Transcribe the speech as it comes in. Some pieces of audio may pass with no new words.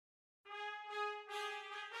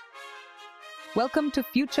Welcome to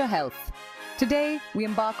Future Health. Today, we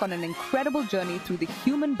embark on an incredible journey through the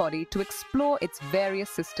human body to explore its various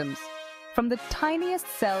systems. From the tiniest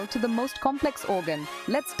cell to the most complex organ,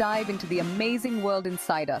 let's dive into the amazing world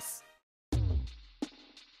inside us.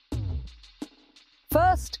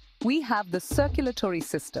 First, we have the circulatory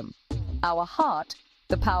system. Our heart,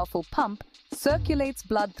 the powerful pump, circulates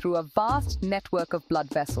blood through a vast network of blood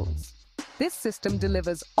vessels. This system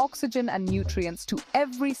delivers oxygen and nutrients to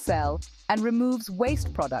every cell and removes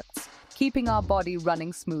waste products, keeping our body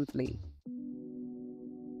running smoothly.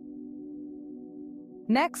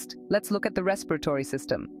 Next, let's look at the respiratory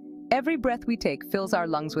system. Every breath we take fills our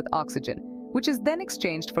lungs with oxygen, which is then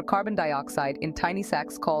exchanged for carbon dioxide in tiny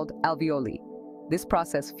sacs called alveoli. This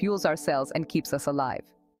process fuels our cells and keeps us alive.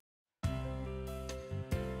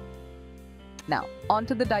 Now,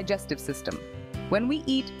 onto the digestive system. When we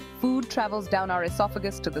eat, food travels down our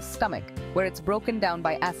esophagus to the stomach, where it's broken down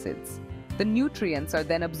by acids. The nutrients are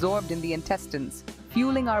then absorbed in the intestines,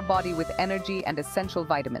 fueling our body with energy and essential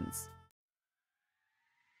vitamins.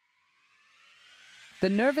 The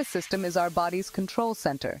nervous system is our body's control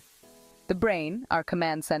center. The brain, our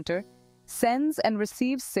command center, sends and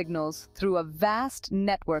receives signals through a vast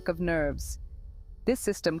network of nerves. This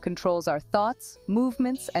system controls our thoughts,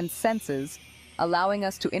 movements, and senses, allowing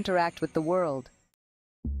us to interact with the world.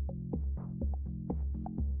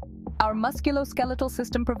 Our musculoskeletal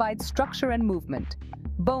system provides structure and movement.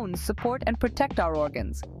 Bones support and protect our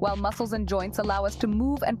organs, while muscles and joints allow us to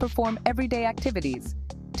move and perform everyday activities.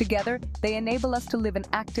 Together, they enable us to live an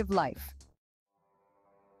active life.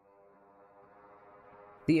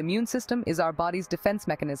 The immune system is our body's defense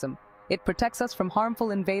mechanism. It protects us from harmful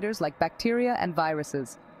invaders like bacteria and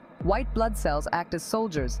viruses. White blood cells act as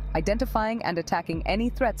soldiers, identifying and attacking any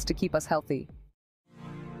threats to keep us healthy.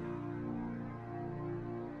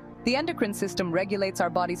 The endocrine system regulates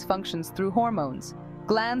our body's functions through hormones.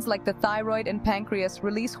 Glands like the thyroid and pancreas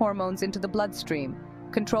release hormones into the bloodstream,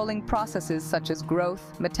 controlling processes such as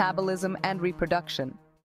growth, metabolism, and reproduction.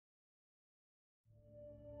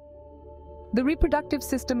 The reproductive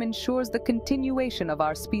system ensures the continuation of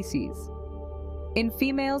our species. In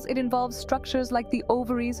females, it involves structures like the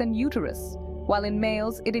ovaries and uterus, while in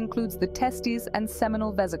males, it includes the testes and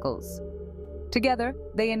seminal vesicles. Together,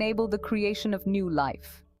 they enable the creation of new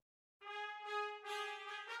life.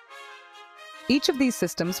 Each of these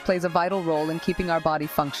systems plays a vital role in keeping our body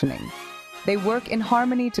functioning. They work in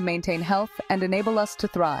harmony to maintain health and enable us to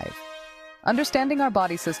thrive. Understanding our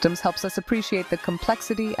body systems helps us appreciate the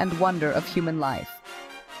complexity and wonder of human life.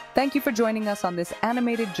 Thank you for joining us on this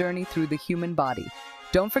animated journey through the human body.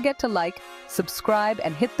 Don't forget to like, subscribe,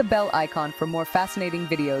 and hit the bell icon for more fascinating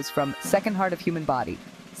videos from Second Heart of Human Body.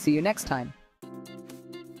 See you next time.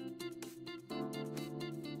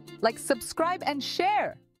 Like, subscribe, and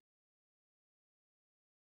share!